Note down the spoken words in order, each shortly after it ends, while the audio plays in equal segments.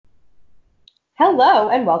Hello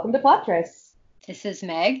and welcome to Plottress. This is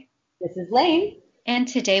Meg, This is Lane. and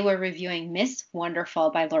today we're reviewing Miss Wonderful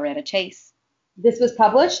by Loretta Chase. This was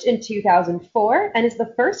published in 2004 and is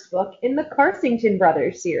the first book in the Carsington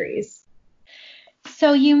Brothers series.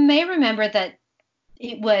 So you may remember that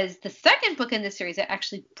it was the second book in the series that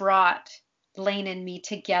actually brought Lane and me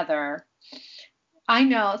together. I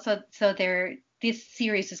know, this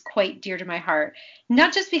series is quite dear to my heart,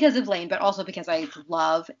 not just because of Lane, but also because I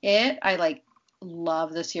love it. I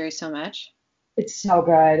love the series so much. It's so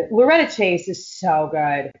good. Loretta Chase is so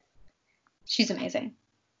good. She's amazing.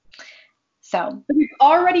 So we've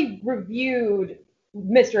already reviewed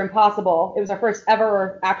Mr. Impossible. It was our first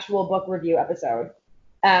ever actual book review episode.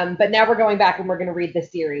 But now we're going back and we're going to read the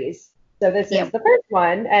series. So this is the first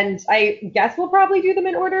one, and I guess we'll probably do them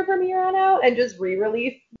in order from here on out and just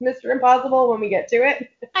re-release Mr. Impossible when we get to it.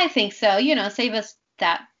 I think so. Save us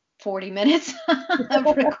that 40 minutes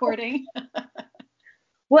of recording.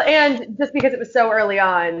 Well, and just because it was so early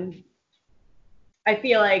on, I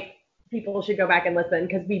feel like people should go back and listen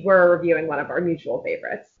because we were reviewing one of our mutual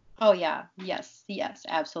favorites. Oh, yeah. Yes,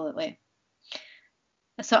 absolutely.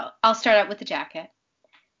 So I'll start out with the jacket.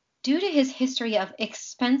 Due to his history of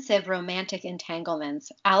expensive romantic entanglements,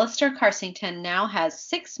 Alistair Carsington now has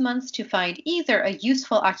 6 months to find either a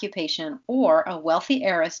useful occupation or a wealthy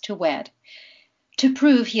heiress to wed. To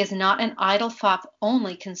prove he is not an idle fop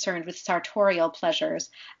only concerned with sartorial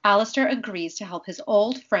pleasures, Alistair agrees to help his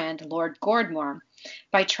old friend Lord Gordmore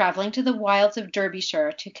by travelling to the wilds of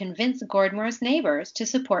Derbyshire to convince Gordmore's neighbours to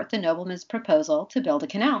support the nobleman's proposal to build a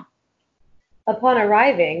canal. Upon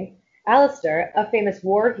arriving, Alistair, a famous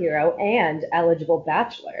war hero and eligible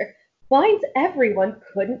bachelor, finds everyone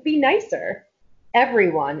couldn't be nicer.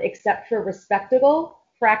 Everyone except for respectable,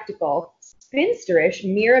 practical, spinsterish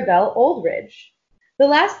Mirabelle Aldridge. The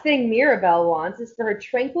last thing Mirabelle wants is for her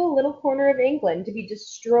tranquil little corner of England to be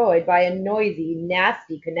destroyed by a noisy,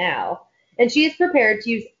 nasty canal, and she is prepared to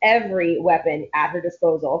use every weapon at her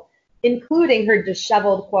disposal, including her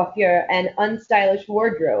disheveled coiffure and unstylish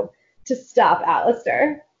wardrobe, to stop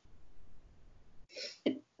Alistair.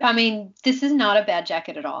 I mean, this is not a bad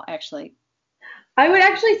jacket at all, actually. I would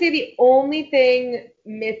actually say the only thing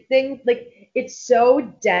missing, it's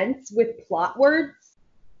so dense with plot words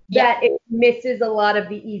that it misses a lot of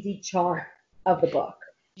the easy charm of the book.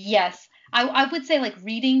 Yes. I would say,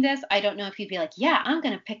 reading this, I don't know if you'd be like, yeah, I'm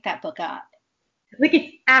going to pick that book up.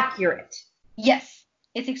 It's accurate. Yes.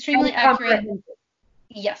 It's extremely accurate.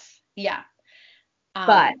 Yes. Yeah.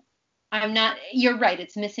 But I'm not, you're right.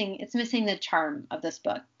 It's missing the charm of this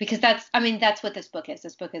book because that's what this book is.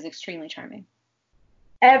 This book is extremely charming.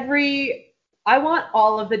 I want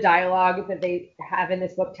all of the dialogue that they have in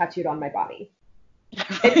this book tattooed on my body.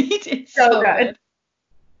 Right? It's so good.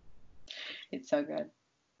 It's so good.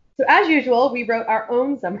 So as usual, we wrote our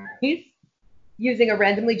own summaries using a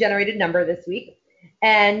randomly generated number this week.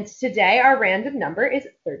 And today our random number is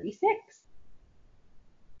 36.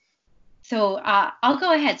 So I'll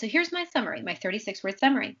go ahead. So here's my summary, my 36-word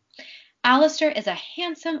summary. Alistair is a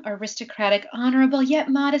handsome, aristocratic, honorable, yet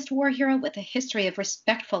modest war hero with a history of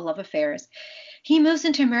respectful love affairs. He moves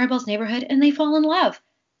into Mirabelle's neighborhood and they fall in love.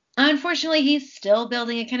 Unfortunately, he's still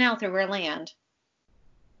building a canal through her land.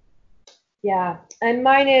 Yeah, and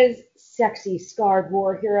mine is sexy, scarred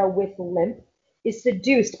war hero with limp is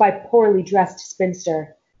seduced by poorly dressed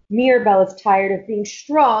spinster. Mirabelle is tired of being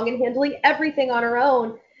strong and handling everything on her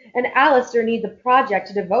own, and Alistair needs a project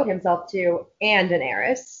to devote himself to and an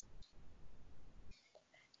heiress.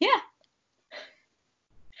 Yeah.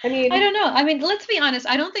 I don't know. Let's be honest.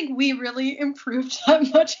 I don't think we really improved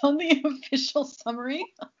that much on the official summary.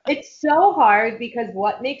 It's so hard because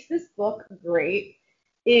what makes this book great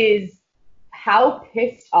is how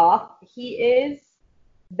pissed off he is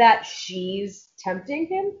that she's tempting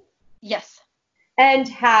him. Yes. And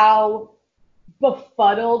how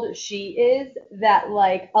befuddled she is that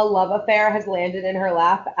a love affair has landed in her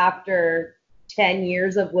lap after 10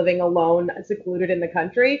 years of living alone, secluded in the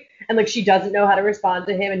country, and she doesn't know how to respond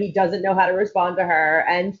to him and he doesn't know how to respond to her,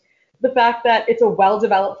 and the fact that it's a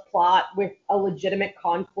well-developed plot with a legitimate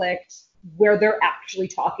conflict where they're actually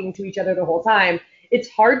talking to each other the whole time. It's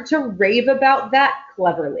hard to rave about that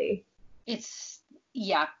cleverly. It's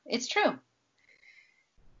true.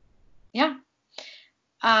 Yeah.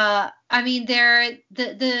 The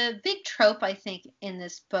big trope, I think, in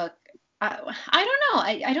this book, I don't know.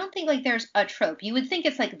 I don't think there's a trope. You would think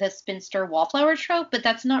it's the spinster wallflower trope, but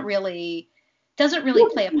that's not really, doesn't really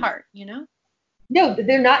play a part, No,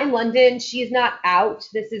 they're not in London. She's not out.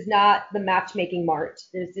 This is not the matchmaking mart.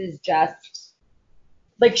 This is just,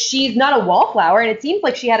 she's not a wallflower, and it seems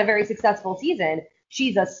like she had a very successful season.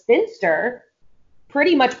 She's a spinster,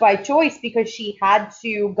 pretty much by choice because she had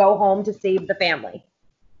to go home to save the family.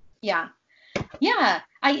 Yeah. Yeah.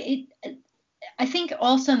 I think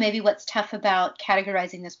also maybe what's tough about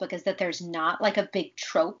categorizing this book is that there's not like a big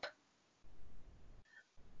trope.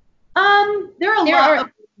 There are a lot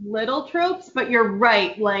of little tropes, but you're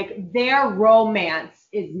right. Like, their romance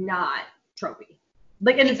is not tropey.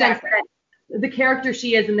 Like, in the sense that the character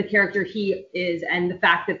she is and the character he is, and the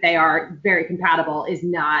fact that they are very compatible is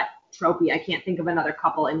not tropey. I can't think of another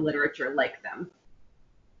couple in literature like them.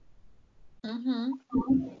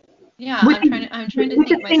 Mm-hmm. Yeah, I'm trying to think myself. With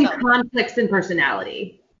the same conflicts in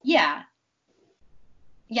personality. Yeah.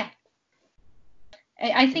 Yeah.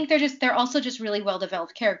 I think they're also just really well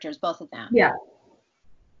developed characters, both of them. Yeah.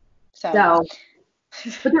 So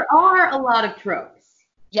but there are a lot of tropes.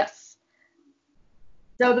 Yes.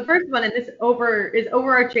 So the first one, and this is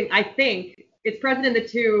overarching, I think, it's present in the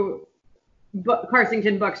two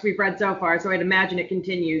Carsington books we've read so far, so I'd imagine it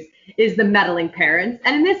continues, is the meddling parents.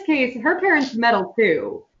 And in this case, her parents meddle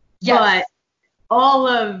too. Yes. But all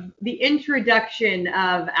of the introduction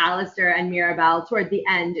of Alistair and Mirabelle toward the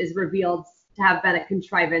end is revealed to have been a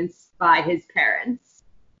contrivance by his parents.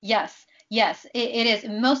 Yes. Yes, it is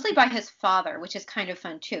mostly by his father, which is kind of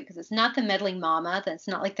fun too, because it's not the meddling mama. That's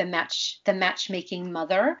not like the matchmaking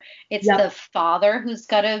mother. It's the father who's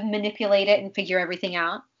got to manipulate it and figure everything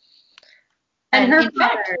out. And her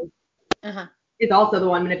father is also the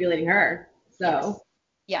one manipulating her. So yes.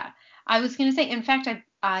 Yeah, I was gonna say, in fact,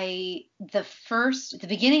 the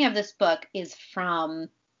beginning of this book is from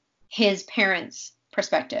his parents'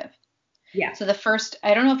 perspective. Yeah. So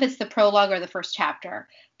I don't know if it's the prologue or the first chapter,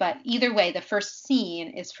 but either way, the first scene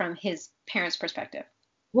is from his parents' perspective.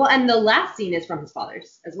 Well, and the last scene is from his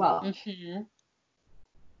father's as well. Mm-hmm.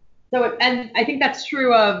 So, and I think that's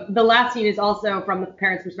true of the last scene is also from the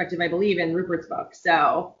parents' perspective, I believe, in Rupert's book.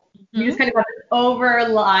 So you just kind of have this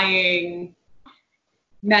overlying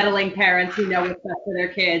meddling parents who know what's best for their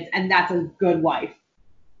kids, and that's a good wife.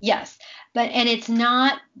 Yes, and it's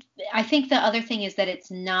not. I think the other thing is that it's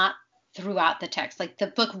not throughout the text. Like, the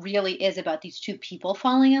book really is about these two people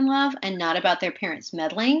falling in love and not about their parents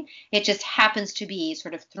meddling. It just happens to be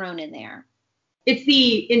sort of thrown in there. It's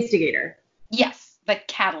the instigator. Yes, the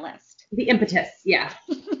catalyst. The impetus, yeah.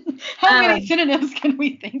 How many synonyms can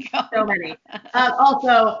we think of? So many.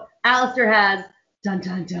 Also, Alistair has, dun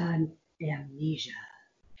dun dun, amnesia.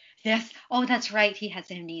 Yes. Oh, that's right. He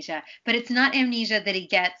has amnesia. But it's not amnesia that he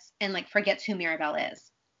gets and like forgets who Mirabelle is.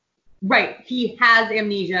 Right. He has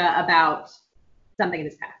amnesia about something in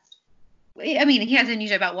his past. I mean, he has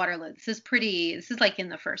amnesia about Waterloo. This is like in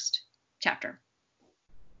the first chapter.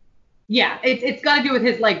 Yeah, it's got to do with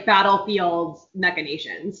his like battlefield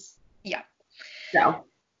machinations. Yeah. So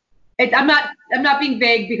I'm not being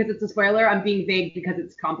vague because it's a spoiler. I'm being vague because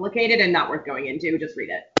it's complicated and not worth going into. Just read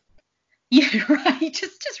it. Yeah, right.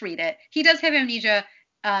 Just read it. He does have amnesia.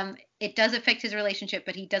 It does affect his relationship,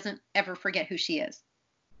 but he doesn't ever forget who she is.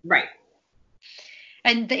 Right.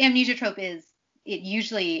 And the amnesia trope it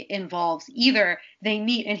usually involves either they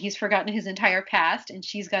meet and he's forgotten his entire past and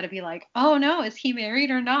she's got to be like, oh no, is he married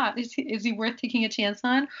or not? Is he worth taking a chance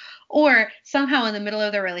on? Or somehow in the middle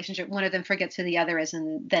of their relationship, one of them forgets who the other is,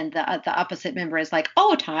 and then the opposite member is like,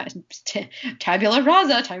 oh, tabula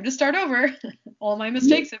rasa, time to start over. All my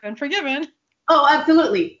mistakes have been forgiven. Oh,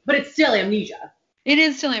 absolutely. But it's still amnesia. It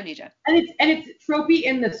is still amnesia. And it's tropey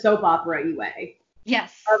in the soap opera-y way.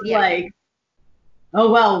 Yes. Of like,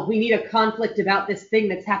 oh, well, we need a conflict about this thing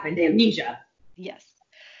that's happened, amnesia. Yes.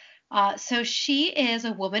 So she is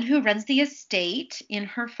a woman who runs the estate in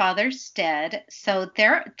her father's stead. So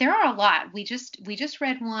there are a lot. We just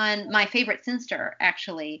read one, my favorite Sinster,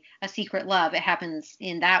 actually, A Secret Love. It happens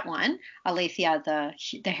in that one. Alethea,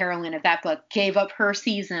 the heroine of that book, gave up her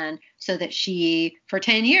season so that she, for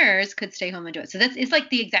 10 years, could stay home and do it. So it's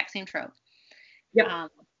like the exact same trope. Yep.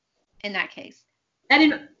 In that case. And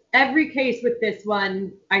in every case with this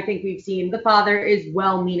one, I think we've seen the father is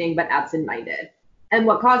well-meaning but absent-minded. And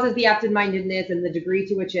what causes the absent-mindedness and the degree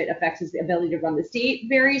to which it affects his ability to run the estate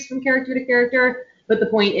varies from character to character. But the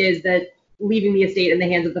point is that leaving the estate in the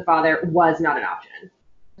hands of the father was not an option.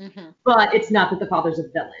 Mm-hmm. But it's not that the father's a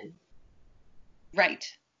villain. Right.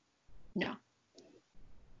 No.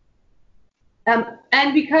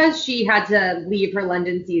 And because she had to leave her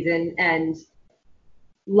London season and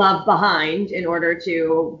love behind in order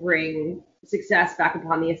to bring success back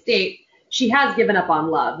upon the estate, she has given up on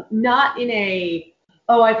love. Not in a,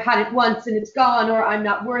 oh, I've had it once and it's gone, or I'm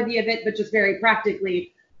not worthy of it, but just very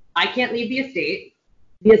practically, I can't leave the estate.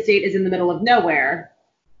 The estate is in the middle of nowhere.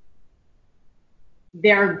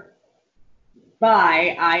 Thereby,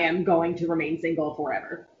 I am going to remain single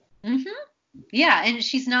forever. Mm-hmm. Yeah, and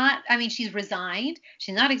she's not, I mean, she's resigned.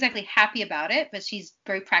 She's not exactly happy about it, but she's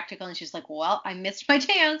very practical and she's like, well, I missed my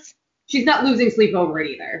chance. She's not losing sleep over it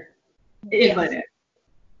either. It is what Yes,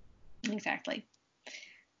 it is. exactly.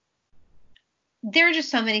 There are just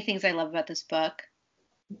so many things I love about this book.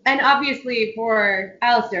 And obviously for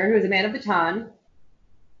Alistair, who is a man of the Ton,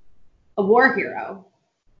 a war hero,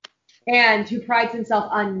 and who prides himself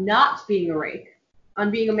on not being a rake, on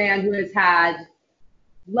being a man who has had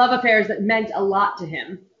love affairs that meant a lot to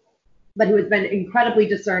him, but who has been incredibly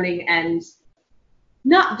discerning and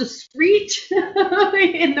not discreet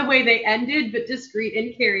in the way they ended, but discreet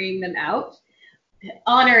in carrying them out.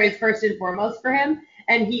 Honor is first and foremost for him,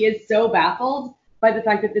 and he is so baffled by the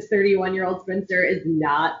fact that this 31-year-old spinster is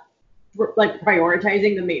not like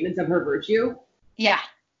prioritizing the maintenance of her virtue. Yeah.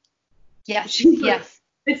 Yes. She's like, Yes.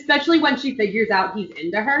 especially when she figures out he's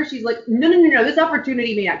into her, she's like, no, no, no, no, this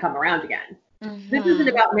opportunity may not come around again. This isn't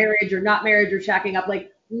Hmm. about marriage or not marriage or shacking up.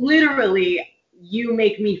 Like, literally, you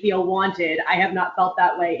make me feel wanted. I have not felt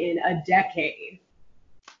that way in a decade.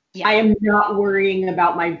 I Yeah. am not worrying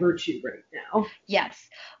about my virtue right now. Yes.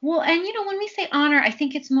 Well, and when we say honor, I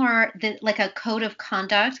think it's more like a code of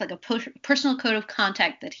conduct, like a personal code of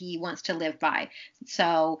conduct that he wants to live by.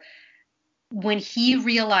 So when he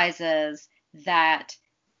realizes that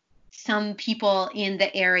some people in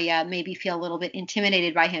the area maybe feel a little bit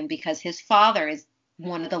intimidated by him because his father is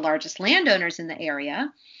one of the largest landowners in the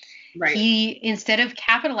area, Right. he, instead of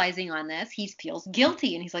capitalizing on this, he feels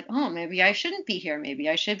guilty and he's like, oh, maybe I shouldn't be here. Maybe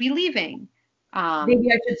I should be leaving. Um, Maybe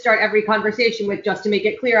I should start every conversation with just to make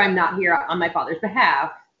it clear I'm not here on my father's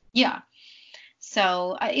behalf. yeah.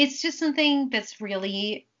 So it's just something that's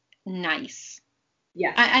really nice.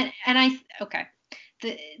 Yes. Okay.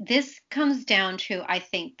 This comes down to, I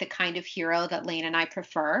think, the kind of hero that Lane and I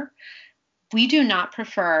prefer. We do not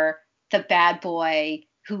prefer the bad boy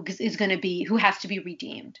who has to be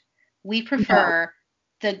redeemed. We No. prefer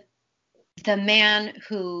the the man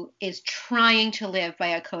who is trying to live by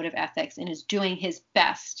a code of ethics and is doing his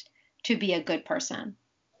best to be a good person.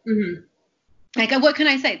 Mm-hmm. Like, what can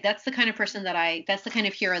I say? That's the kind of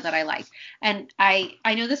hero that I like. And I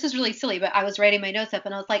know this is really silly, but I was writing my notes up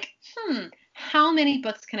and I was like, how many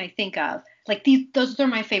books can I think of? Like those are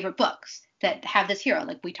my favorite books that have this hero.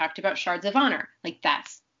 Like we talked about Shards of Honor. Like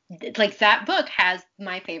that book has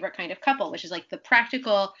my favorite kind of couple, which is like the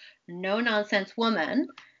practical, no nonsense woman,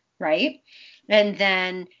 right? And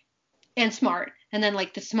then and smart. And then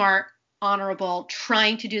like the smart, honorable,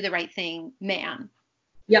 trying to do the right thing man.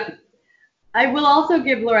 Yep. I will also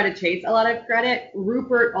give Loretta Chase a lot of credit.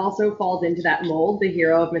 Rupert also falls into that mold, the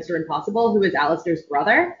hero of Mr. Impossible, who is Alistair's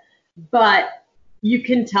brother. But you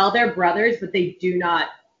can tell they're brothers, but they do not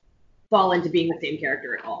fall into being the same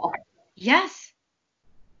character at all. Yes,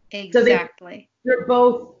 So exactly. they're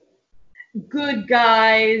both good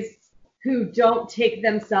guys who don't take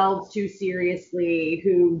themselves too seriously,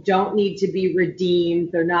 who don't need to be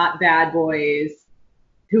redeemed. They're not bad boys,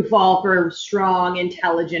 who fall for strong,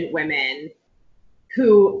 intelligent women,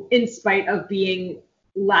 who, in spite of being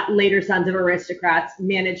later sons of aristocrats,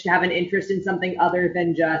 manage to have an interest in something other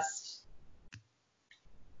than just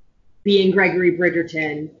being Gregory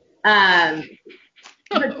Bridgerton.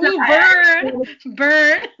 But so Ooh, burn,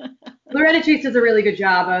 burn. Loretta Chase does a really good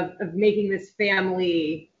job of making this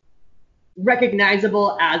family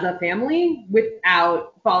recognizable as a family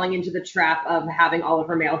without falling into the trap of having all of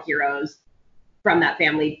her male heroes from that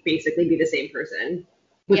family basically be the same person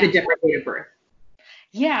with a Yeah. different date of birth.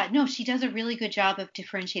 Yeah, no, she does a really good job of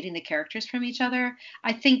differentiating the characters from each other.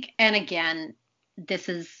 I think, and again, this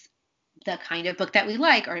is the kind of book that we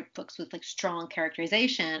like, or books with like strong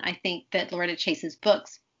characterization. I think that Loretta Chase's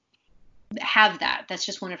books have that. That's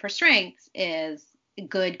just one of her strengths is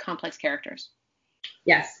good, complex characters.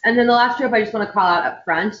 Yes. And then the last trope I just want to call out up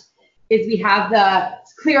front is we have the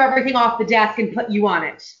clear everything off the desk and put you on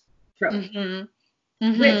it trope, Mm-hmm.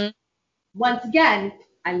 which, Mm-hmm. once again,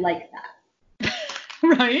 I like that.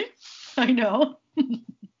 Right? I know.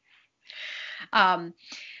 Um,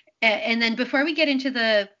 and then before we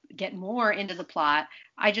get more into the plot,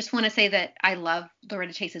 I just want to say that I love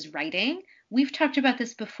Loretta Chase's writing. We've talked about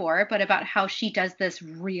this before, but about how she does this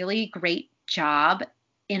really great job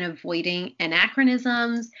in avoiding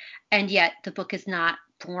anachronisms, and yet the book is not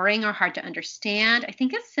boring or hard to understand. I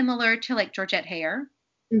think it's similar to like Georgette Heyer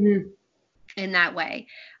Mm-hmm. in that way.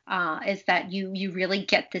 Is that you really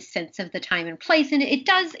get this sense of the time and place, and it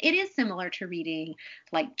is similar to reading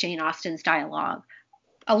like Jane Austen's dialogue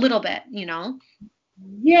a little bit, you know.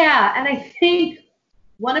 Yeah, and I think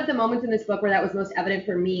one of the moments in this book where that was most evident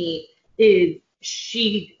for me is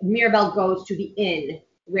Mirabelle goes to the inn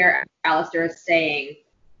where Alistair is staying,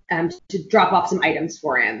 to drop off some items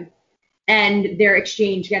for him. And their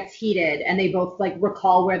exchange gets heated, and they both like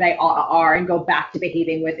recall where they are and go back to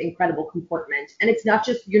behaving with incredible comportment. And it's not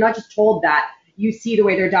just, you're not just told that, you see the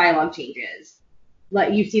way their dialogue changes.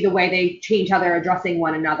 Like you see the way they change how they're addressing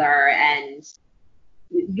one another, and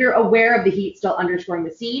you're aware of the heat still underscoring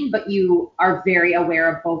the scene, but you are very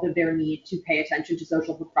aware of both of their need to pay attention to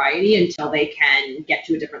social propriety until they can get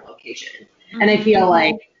to a different location. Mm-hmm. And I feel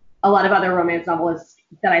like a lot of other romance novelists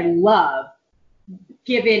that I love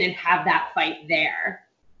give in and have that fight there.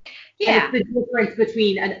 Yeah. And it's the difference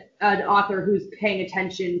between an author who's paying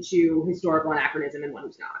attention to historical anachronism and one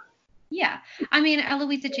who's not. Yeah. I mean,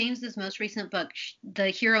 Eloisa James's most recent book, the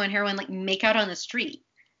hero and heroine like make out on the street.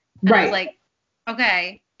 And I was like,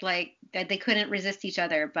 okay, like they couldn't resist each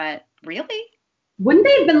other, but really? Wouldn't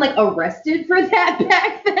they have been like arrested for that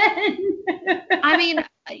back then? I mean,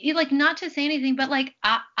 like not to say anything, but like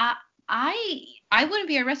I wouldn't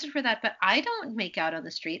be arrested for that, but I don't make out on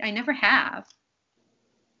the street. I never have.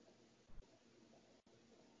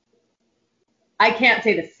 I can't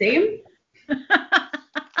say the same.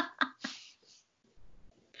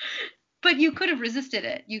 But you could have resisted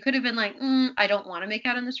it. You could have been like, I don't want to make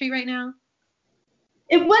out on the street right now.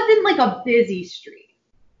 It wasn't like a busy street.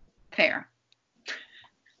 Fair.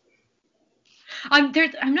 I'm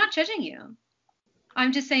not judging you.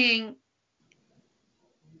 I'm just saying,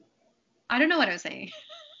 I don't know what I was saying.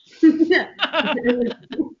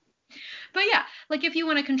 But yeah, like if you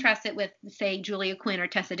want to contrast it with, say, Julia Quinn or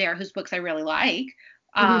Tessa Dare, whose books I really like,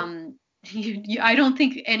 I don't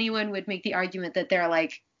think anyone would make the argument that they're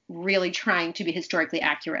like really trying to be historically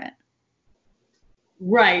accurate.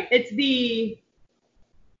 Right. It's the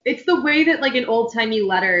way that like in old timey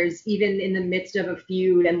letters, even in the midst of a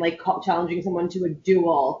feud and like challenging someone to a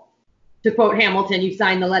duel, to quote Hamilton, you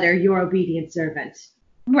sign the letter, your obedient servant.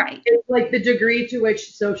 Right. It's like the degree to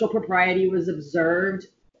which social propriety was observed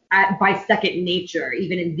by second nature,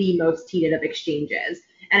 even in the most heated of exchanges.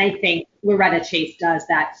 And I think Loretta Chase does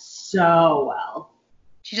that so well.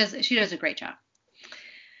 She does a great job.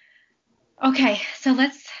 Okay, so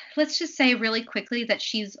let's just say really quickly that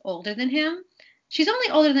she's older than him. She's only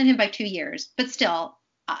older than him by 2 years, but still,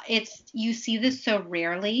 you see this so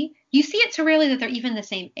rarely. You see it so rarely that they're even the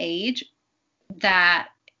same age that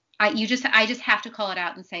I just have to call it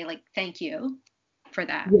out and say like thank you for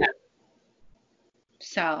that. Yeah.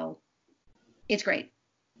 So it's great.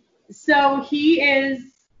 So he is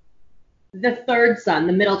the third son,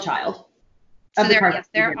 the middle child. So there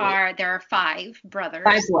are 5 brothers.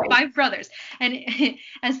 5 boys. 5 brothers. And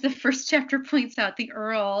as the first chapter points out, the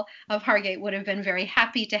Earl of Hargate would have been very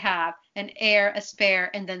happy to have an heir, a spare,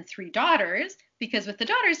 and then 3 daughters, because with the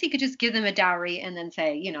daughters, he could just give them a dowry and then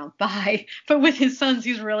say, bye. But with his sons,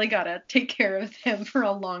 he's really got to take care of them for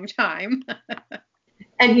a long time.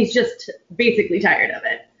 And he's just basically tired of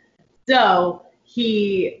it. So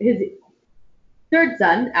his third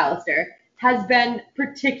son, Alistair, has been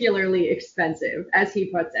particularly expensive, as he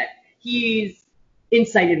puts it. He's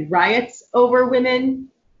incited riots over women.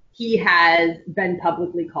 He has been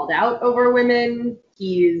publicly called out over women.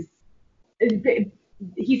 He said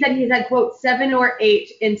he's had, quote, 7 or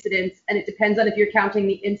 8 incidents, and it depends on if you're counting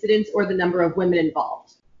the incidents or the number of women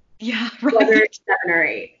involved. Yeah, right. Whether it's 7 or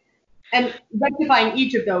 8. And rectifying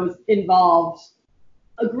each of those involved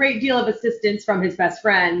a great deal of assistance from his best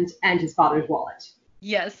friend and his father's wallet.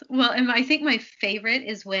 Yes. Well, and I think my favorite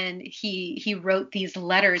is when he wrote these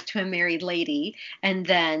letters to a married lady, and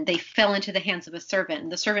then they fell into the hands of a servant,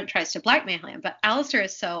 and the servant tries to blackmail him. But Alistair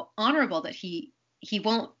is so honorable that he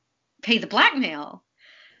won't pay the blackmail.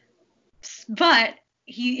 But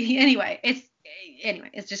it's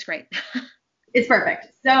just great. It's perfect.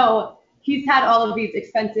 So he's had all of these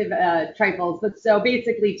expensive trifles, but so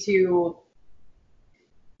basically to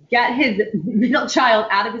get his middle child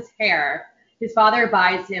out of his hair, his father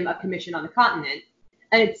buys him a commission on the continent,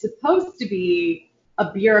 and it's supposed to be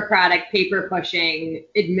a bureaucratic, paper-pushing,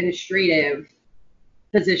 administrative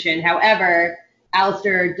position. However,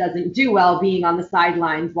 Alistair doesn't do well being on the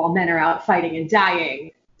sidelines while men are out fighting and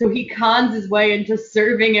dying, so he cons his way into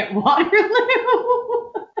serving at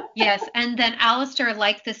Waterloo. Yes, and then Alistair,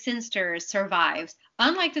 like the Sinsters, survives.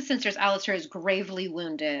 Unlike the Sinsters, Alistair is gravely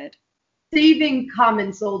wounded. Saving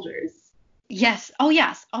common soldiers. Yes. Oh,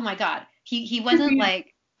 yes. Oh, my God. He wasn't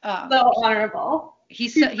like so honorable. He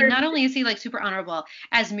not only is he like super honorable,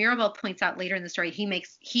 as Mirabel points out later in the story,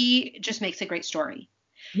 he just makes a great story.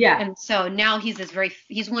 Yeah. And so now he's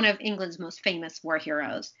one of England's most famous war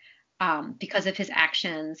heroes, because of his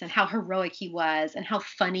actions and how heroic he was and how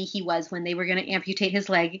funny he was when they were going to amputate his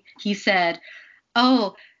leg. He said,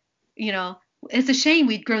 "Oh, it's a shame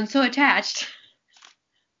we'd grown so attached."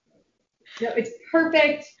 No, it's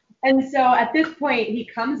perfect. And so at this point, he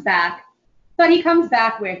comes back, but he comes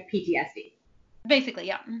back with PTSD. Basically,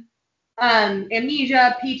 yeah.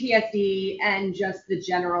 Amnesia, PTSD, and just the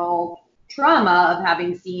general trauma of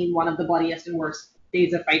having seen one of the bloodiest and worst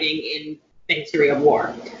days of fighting in the history of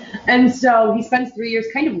war. And so he spends 3 years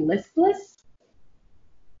kind of listless.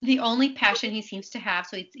 The only passion he seems to have,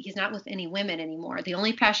 so he's not with any women anymore. The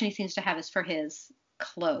only passion he seems to have is for his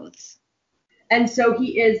clothes. And so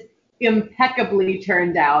he is impeccably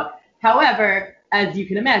turned out. However, as you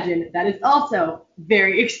can imagine, that is also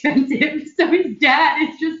very expensive. So his dad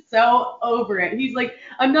is just so over it. He's like,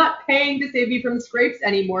 I'm not paying to save you from scrapes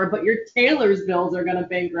anymore, but your tailor's bills are going to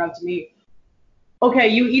bankrupt me. Okay,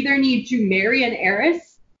 you either need to marry an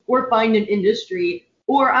heiress or find an industry,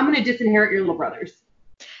 or I'm going to disinherit your little brothers.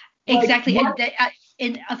 Exactly. Like,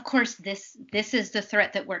 and of course, this is the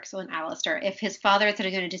threat that works on Alistair. If his father is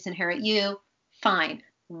going to disinherit you, fine,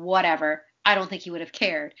 whatever. I don't think he would have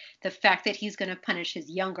cared. The fact that he's going to punish his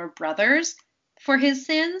younger brothers for his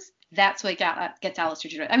sins, that's what gets Alistair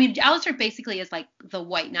to do it. I mean, Alistair basically is like the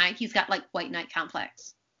White Knight. He's got like White Knight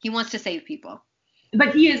complex. He wants to save people.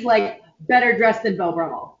 But he is like better dressed than Beau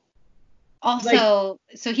Brummel. Also,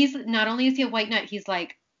 so he's not only is he a White Knight, he's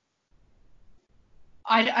like,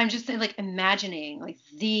 I'm just like imagining like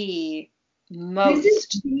the most. This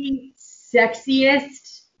is the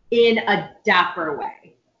sexiest in a dapper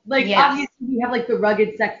way. Like, yes. Obviously we have like the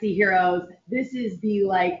rugged, sexy heroes. This is the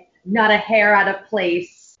like not a hair out of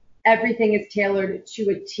place. Everything is tailored to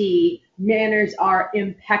a T. Manners are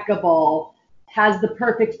impeccable. Has the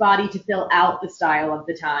perfect body to fill out the style of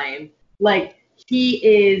the time. Like, he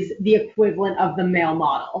is the equivalent of the male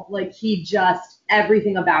model. Like,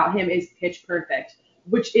 everything about him is pitch perfect,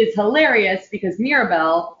 which is hilarious because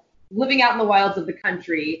Mirabelle, living out in the wilds of the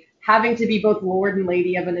country, having to be both lord and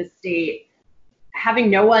lady of an estate, having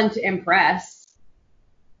no one to impress,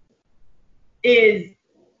 is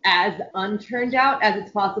as unturned out as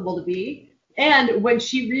it's possible to be. And when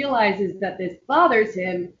she realizes that this bothers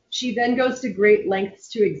him, she then goes to great lengths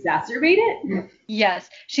to exacerbate it. Yes.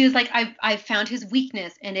 She was like, I've found his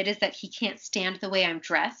weakness, and it is that he can't stand the way I'm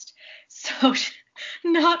dressed. So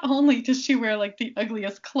not only does she wear like the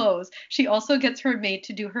ugliest clothes, she also gets her maid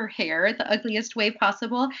to do her hair the ugliest way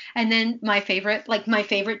possible. And then my favorite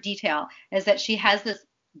detail is that she has this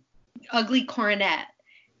ugly coronet.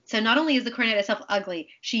 So not only is the coronet itself ugly,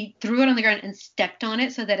 she threw it on the ground and stepped on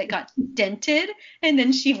it so that it got dented, and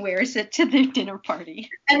then she wears it to the dinner party.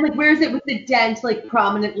 And like wears it with the dent like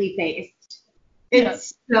prominently faced.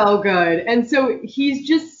 It's so good. And so he's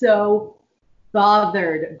just so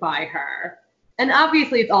bothered by her. And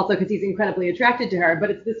obviously it's also because he's incredibly attracted to her,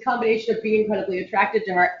 but it's this combination of being incredibly attracted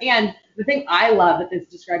to her. And the thing I love that is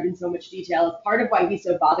described in so much detail is part of why he's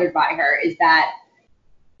so bothered by her is that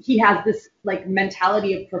he has this like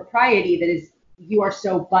mentality of propriety that is, you are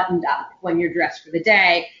so buttoned up when you're dressed for the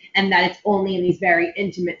day, and that it's only in these very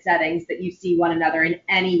intimate settings that you see one another in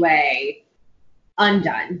any way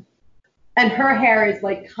undone. And her hair is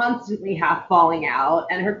like constantly half falling out,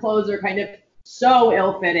 and her clothes are kind of so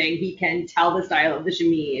ill-fitting, he can tell the style of the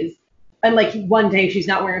chemise. And like one day she's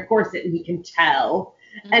not wearing a corset and he can tell.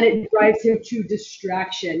 Mm-hmm. And it drives him to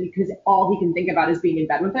distraction because all he can think about is being in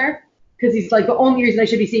bed with her. Because he's like, the only reason I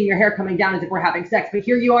should be seeing your hair coming down is if we're having sex. But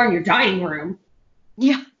here you are in your dining room.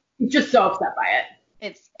 Yeah. He's just so upset by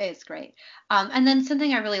it. It's great. And then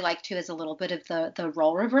something I really like too is a little bit of the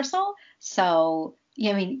role reversal. So,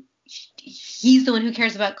 yeah, I mean, he's the one who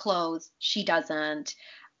cares about clothes. She doesn't.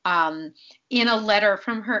 In a letter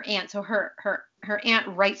from her aunt, so her aunt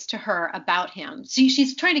writes to her about him. So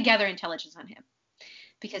she's trying to gather intelligence on him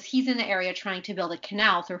because he's in the area trying to build a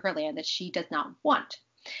canal through her land that she does not want.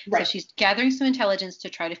 Right. So she's gathering some intelligence to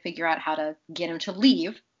try to figure out how to get him to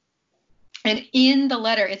leave. And in the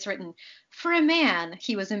letter, it's written, for a man,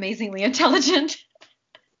 he was amazingly intelligent.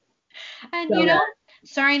 And, so, you know,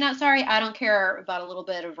 sorry, not sorry, I don't care about a little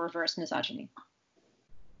bit of reverse misogyny.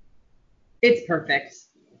 It's perfect.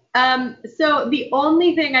 So the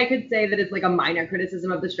only thing I could say that is like a minor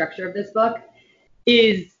criticism of the structure of this book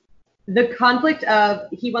is the conflict of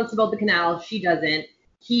he wants to build the canal, she doesn't.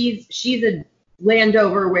 She's a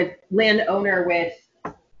landowner with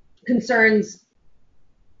concerns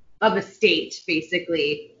of a state,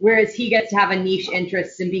 basically, whereas he gets to have a niche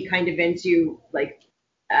interest and be kind of into like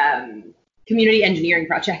community engineering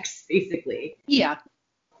projects, basically. Yeah.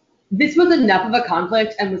 This was enough of a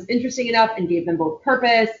conflict and was interesting enough and gave them both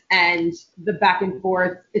purpose, and the back and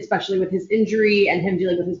forth, especially with his injury and him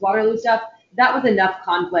dealing with his Waterloo stuff, that was enough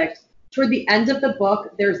conflict. Toward the end of the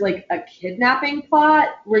book, there's like a kidnapping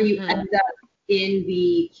plot where you end up in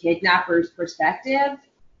the kidnapper's perspective.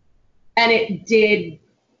 And it did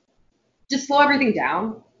just slow everything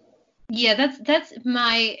down. Yeah, that's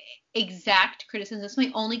my exact criticism. That's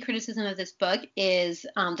my only criticism of this book is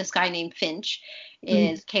this guy named Finch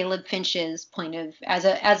is Caleb Finch's point of as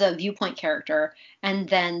a viewpoint character, and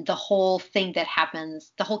then the whole thing that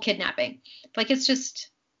happens, the whole kidnapping. Like it's just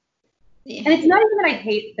And it's not even that I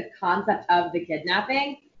hate the concept of the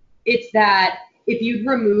kidnapping. It's that if you'd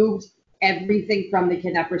removed everything from the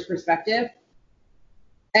kidnapper's perspective,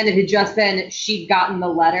 and it had just been she'd gotten the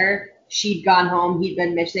letter, she'd gone home, he'd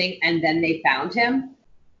been missing, and then they found him,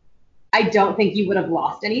 I don't think you would have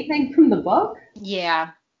lost anything from the book.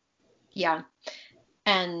 yeah, yeah.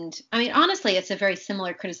 And I mean, honestly, it's a very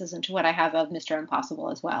similar criticism to what I have of Mr. Impossible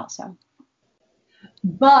as well. So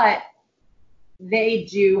But they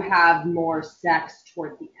do have more sex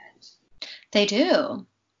toward the end. they do.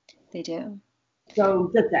 They do.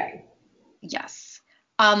 So just saying. Yes.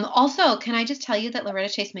 Also, can I just tell you that Loretta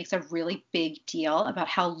Chase makes a really big deal about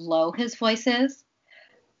how low his voice is?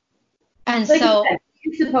 And Like so, I said,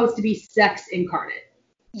 he's supposed to be sex incarnate.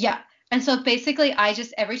 yeah. And so basically, I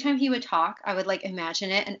just, every time he would talk, I would like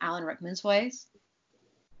imagine it in Alan Rickman's voice.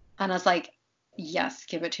 And I was like, yes,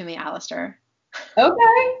 give it to me, Alistair.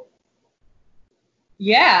 Okay.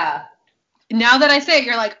 Yeah. Now that I say it,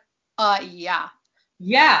 you're like, yeah.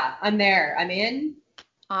 Yeah, I'm there. I'm in.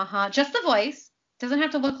 Uh-huh. Just the voice. Doesn't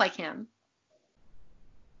have to look like him.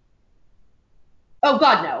 Oh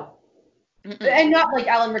God, no. Mm-mm. And not like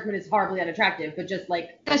Alan Rickman is horribly unattractive, but just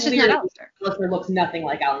like That's just not Alistair. Alistair looks nothing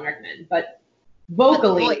like Alan Rickman, but But the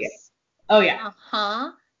vocally, voice. oh yeah.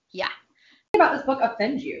 Uh-huh. Yeah. About this book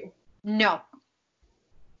offend you? No.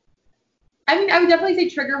 I mean, I would definitely say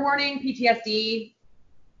trigger warning, PTSD,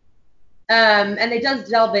 and it does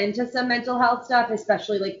delve into some mental health stuff,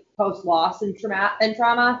 especially like post loss and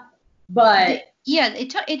trauma. But Yeah,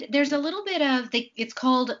 there's a little bit of it's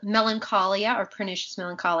called melancholia or pernicious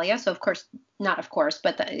melancholia. So of course, not of course,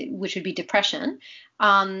 but which would be depression.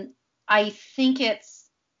 I think it's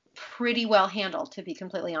pretty well handled, to be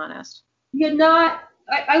completely honest. you're not.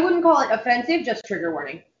 I wouldn't call it offensive, just trigger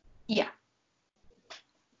warning. Yeah.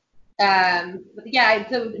 But yeah,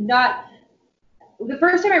 so not. The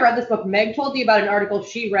first time I read this book, Meg told me about an article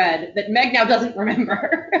she read that Meg now doesn't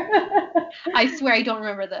remember. I swear I don't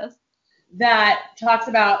remember this. That talks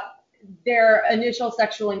about their initial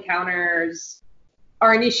sexual encounters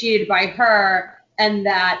are initiated by her, and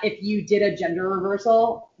that if you did a gender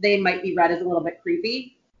reversal, they might be read as a little bit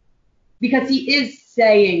creepy. Because he is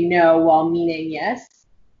saying no while meaning yes,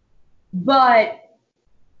 but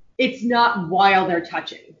it's not while they're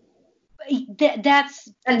touching. That's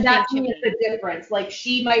And that to me is the difference. Like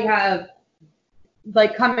she might have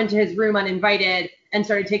like come into his room uninvited and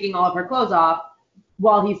started taking all of her clothes off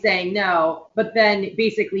while he's saying no, but then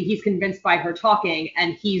basically he's convinced by her talking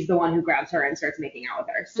and he's the one who grabs her and starts making out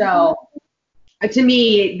with her. So to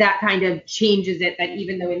me, that kind of changes it, that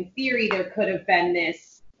even though in theory there could have been this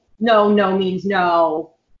no means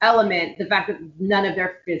no element, the fact that none of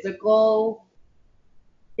their physical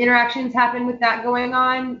interactions happen with that going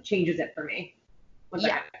on changes it for me.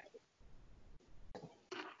 Yeah.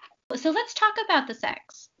 So let's talk about the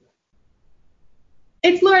sex.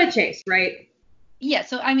 It's Loretta Chase, right? Yeah,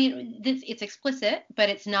 so I mean, it's explicit, but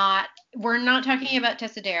it's not. We're not talking about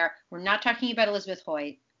Tessa Dare. We're not talking about Elizabeth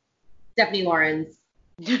Hoyt. Stephanie Lawrence.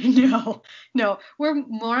 No. We're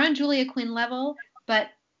more on Julia Quinn level, but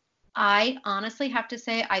I honestly have to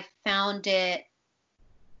say I found it.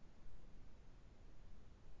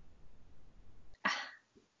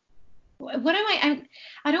 What am I?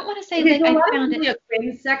 I don't want to say that I found it. Julia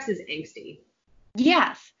Quinn's sex is angsty.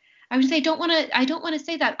 Yes. I would say I don't want to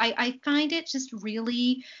say that. I find it just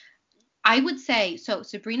really, I would say, so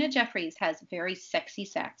Sabrina Jeffries has very sexy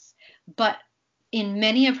sex, but in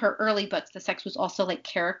many of her early books, the sex was also like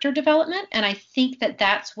character development. And I think that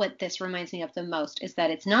that's what this reminds me of the most, is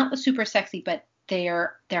that it's not super sexy, but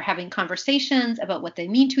they're having conversations about what they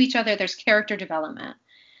mean to each other. There's character development.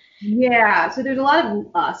 Yeah. So there's a lot of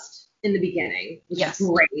lust in the beginning, which is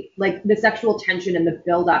great. Like the sexual tension and the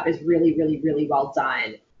buildup is really, really, really well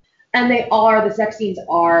done. And the sex scenes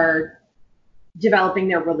are developing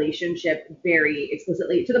their relationship very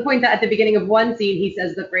explicitly, to the point that at the beginning of one scene, he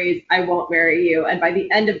says the phrase, "I won't marry you." And by the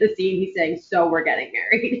end of the scene, he's saying, "So we're getting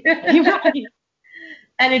married."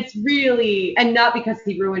 And it's really, and not because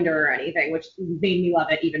he ruined her or anything, which made me love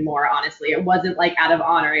it even more, honestly. It wasn't like out of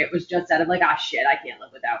honor. It was just out of like, ah, shit, I can't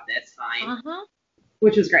live without this. Fine.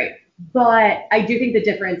 Which was great. But I do think the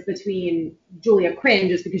difference between Julia Quinn,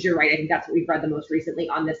 just because you're right, I think that's what we've read the most recently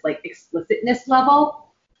on this like explicitness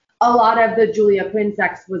level. a lot of the Julia Quinn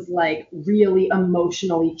sex was like really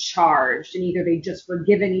emotionally charged, and either they just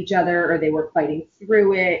forgiven each other or they were fighting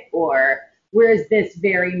through it, or whereas this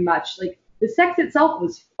very much like the sex itself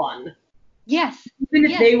was fun. Yes. Even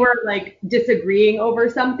if Yes. they were like disagreeing over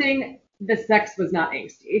something, the sex was not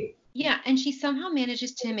angsty. Yeah, and she somehow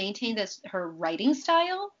manages to maintain her writing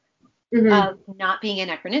style Mm-hmm. of not being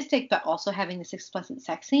anachronistic, but also having this explicit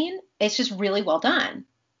sex scene. It's just really well done.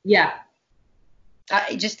 Yeah.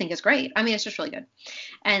 I just think it's great. I mean, it's just really good.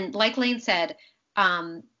 And like Lane said,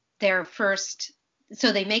 their first,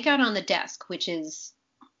 so they make out on the desk, which is,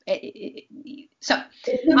 so,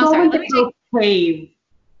 It's the I'm sorry, moment let me take, crave.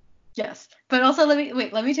 yes, but also let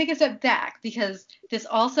me take a step back, because this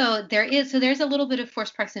also, there's a little bit of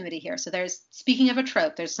forced proximity here. So there's, speaking of a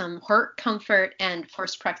trope, there's some hurt, comfort, and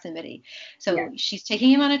forced proximity. So Yeah. she's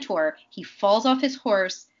taking him on a tour. He falls off his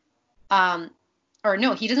horse. Or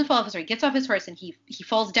no, he doesn't fall off his horse. He gets off his horse and he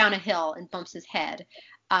falls down a hill and bumps his head.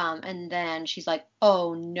 And then she's like,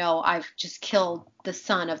 oh no, I've just killed the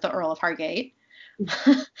son of the Earl of Hargate.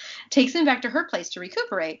 Takes him back to her place to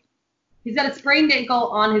recuperate. He's got a sprained ankle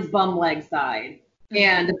on his bum leg side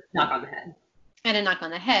and a knock on the head. And a knock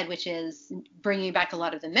on the head, which is bringing back a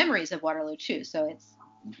lot of the memories of Waterloo too. So it's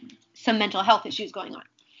some mental health issues going on.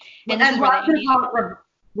 And this is where they call it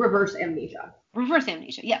reverse amnesia. Reverse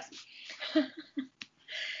amnesia, yes.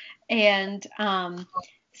 And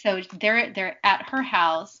so they're at her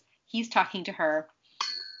house. He's talking to her.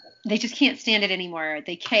 They just can't stand it anymore.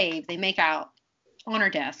 They cave. They make out on her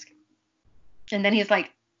desk. And then he's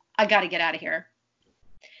like, I got to get out of here.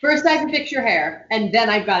 First I can fix your hair, and then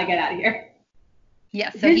I've got to get out of here.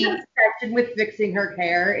 Yeah, so his obsession with fixing her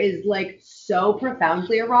hair is like so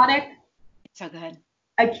profoundly erotic. So good.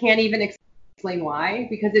 I can't even explain why,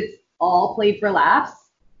 because it's all played for laughs.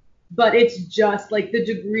 But it's just like the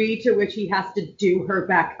degree to which he has to do her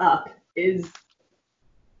back up is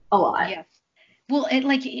a lot. Yes. Well,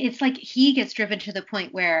 it's like he gets driven to the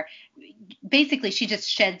point where basically she just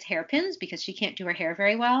sheds hairpins because she can't do her hair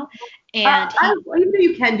very well. And even though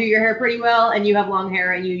you can do your hair pretty well and you have long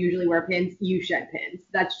hair and you usually wear pins, you shed pins.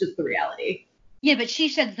 That's just the reality. Yeah, but she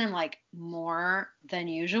sheds them like more than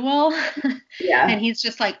usual. Yeah. And he's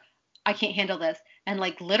just like, I can't handle this. And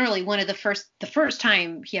like literally the first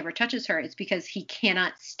time he ever touches her, it's because he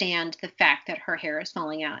cannot stand the fact that her hair is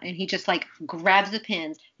falling out. And he just like grabs the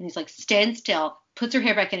pins and he's like, stand still, puts her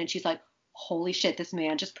hair back in, and she's like, holy shit, this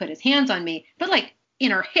man just put his hands on me. But like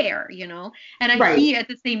in her hair, you know? And he at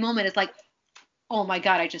the same moment is like, oh my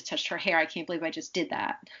God, I just touched her hair. I can't believe I just did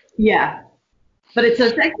that. Yeah. But it's so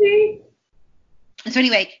sexy. So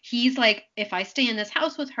anyway, he's like, if I stay in this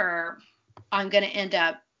house with her,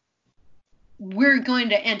 we're going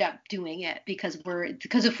to end up doing it because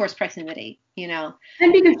of forced proximity, you know?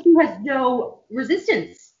 And because she has no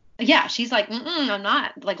resistance. Yeah, she's like, I'm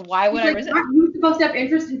not. Like, why would I resist? Aren't you supposed to have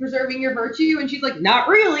interest in preserving your virtue? And she's like, not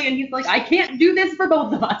really. And he's like, I can't do this for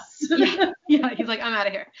both of us. Yeah, he's like, I'm out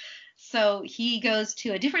of here. So he goes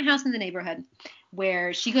to a different house in the neighborhood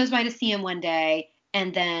where she goes by to see him one day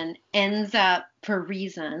and then ends up, for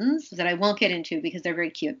reasons that I won't get into because they're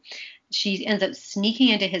very cute, she ends up sneaking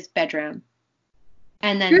into his bedroom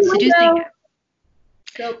and then seducing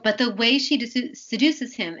him. But the way she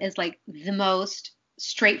seduces him is like the most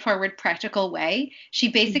straightforward, practical way. She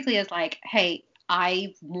basically is like, hey,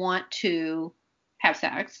 I want to have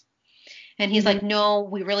sex. And he's like, no,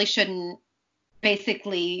 we really shouldn't.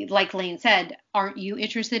 Basically, like Lane said, aren't you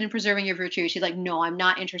interested in preserving your virtue? She's like, no, I'm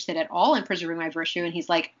not interested at all in preserving my virtue. And he's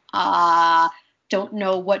like, don't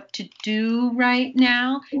know what to do right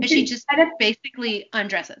now. And she just basically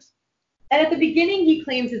undresses. And at the beginning, he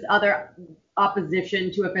claims his other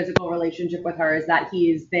opposition to a physical relationship with her is that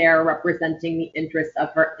he is there representing the interests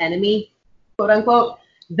of her enemy, quote unquote.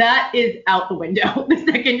 That is out the window the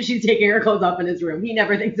second she's taking her clothes off in his room. He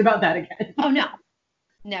never thinks about that again. Oh, no.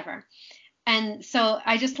 Never. And so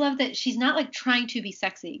I just love that she's not like trying to be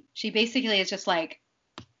sexy. She basically is just like,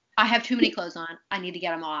 I have too many clothes on. I need to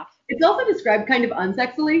get them off. It's also described kind of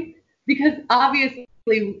unsexily because obviously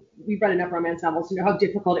we've read enough romance novels to know how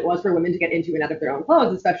difficult it was for women to get into and out of their own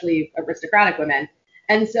clothes, especially aristocratic women.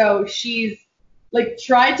 And so she's like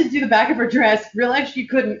tried to do the back of her dress, realized she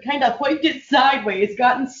couldn't, kind of wiped it sideways,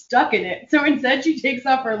 gotten stuck in it. So instead she takes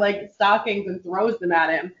off her like stockings and throws them at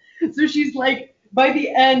him. So she's like, by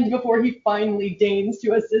the end, before he finally deigns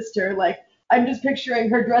to assist her, like I'm just picturing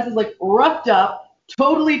her dress is like roughed up,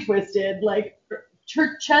 totally twisted, like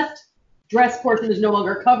her chest dress portion is no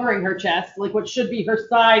longer covering her chest, like what should be her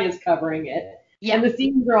side is covering it. Yeah. And the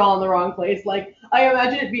seams are all in the wrong place. Like I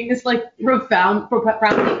imagine it being this like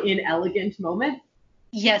profoundly inelegant moment.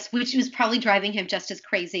 Yes, which was probably driving him just as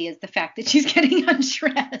crazy as the fact that she's getting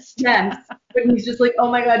undressed. Yes. But he's just like,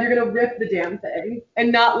 oh my God, you're going to rip the damn thing.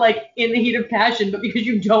 And not like in the heat of passion, but because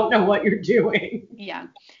you don't know what you're doing. Yeah.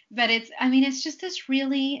 But it's just this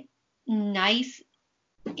really nice,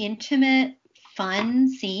 intimate, fun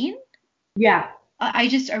scene. Yeah. I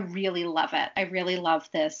really love it. I really love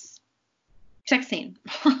this sex scene.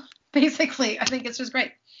 Basically, I think it's just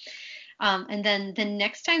great. And then the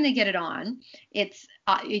next time they get it on, it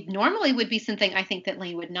normally would be something I think that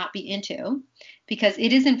Lane would not be into, because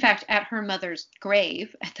it is in fact at her mother's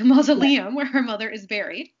grave at the mausoleum where her mother is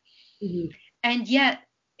buried. Mm-hmm. And yet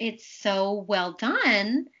it's so well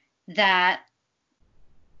done that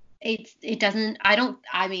it doesn't,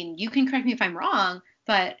 you can correct me if I'm wrong,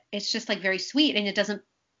 but it's just like very sweet and it doesn't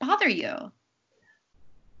bother you.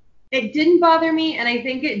 It didn't bother me, and I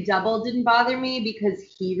think it double didn't bother me because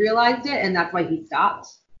he realized it, and that's why he stopped.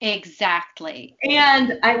 Exactly.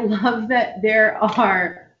 And I love that there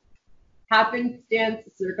are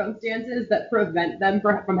circumstances that prevent them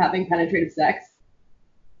from having penetrative sex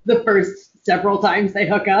the first several times they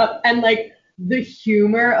hook up. And like the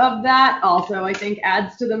humor of that also, I think,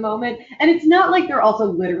 adds to the moment. And it's not like they're also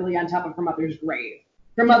literally on top of her mother's grave.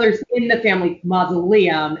 Her mother's in the family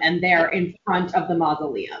mausoleum, and they're in front of the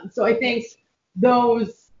mausoleum. So I think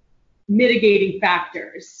those mitigating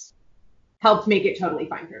factors helped make it totally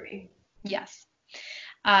fine for me. Yes.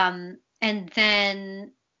 And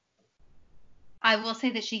then I will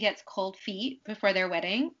say that she gets cold feet before their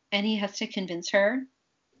wedding, and he has to convince her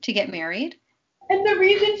to get married. And the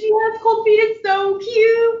reason she has cold feet is so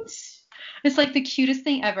cute. It's like the cutest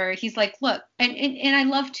thing ever. He's like, look, and I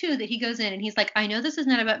love too that he goes in and he's like, I know this is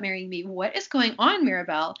not about marrying me. What is going on,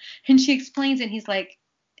 Mirabelle? And she explains, and he's like,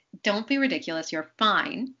 don't be ridiculous. You're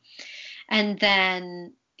fine. And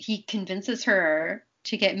then he convinces her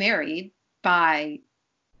to get married by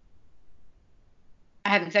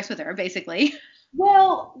having sex with her, basically.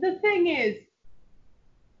 Well, the thing is,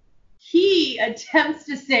 he attempts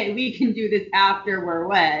to say we can do this after we're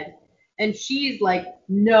wed. And she's like,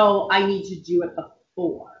 no, I need to do it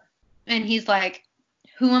before. And he's like,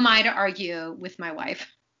 who am I to argue with my wife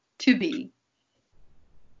to be?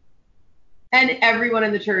 And everyone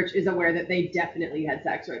in the church is aware that they definitely had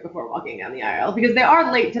sex right before walking down the aisle, because they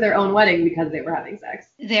are late to their own wedding because they were having sex.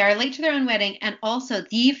 They are late to their own wedding. And also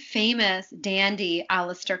the famous dandy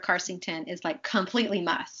Alistair Carsington is like completely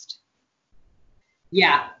mussed.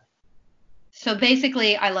 Yeah. So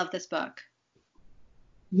basically, I love this book.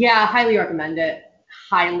 Yeah, highly recommend it.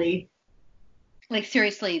 Highly. Like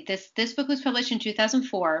seriously, this book was published in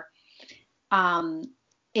 2004.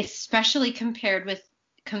 Especially compared with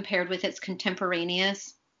its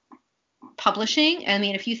contemporaneous publishing. I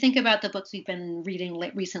mean, if you think about the books we've been reading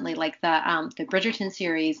recently, like the Bridgerton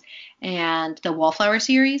series and the Wallflower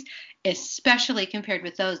series, especially compared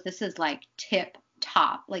with those, this is like tip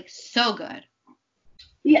top, like so good.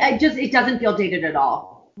 Yeah, it doesn't feel dated at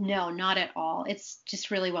all. No, not at all. It's just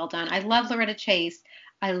really well done. I love Loretta Chase.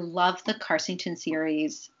 I love the Carsington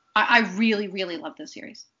series. I really, really love this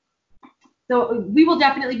series. So we will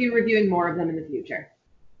definitely be reviewing more of them in the future.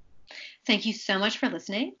 Thank you so much for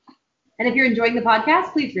listening. And if you're enjoying the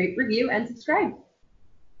podcast, please rate, review, and subscribe.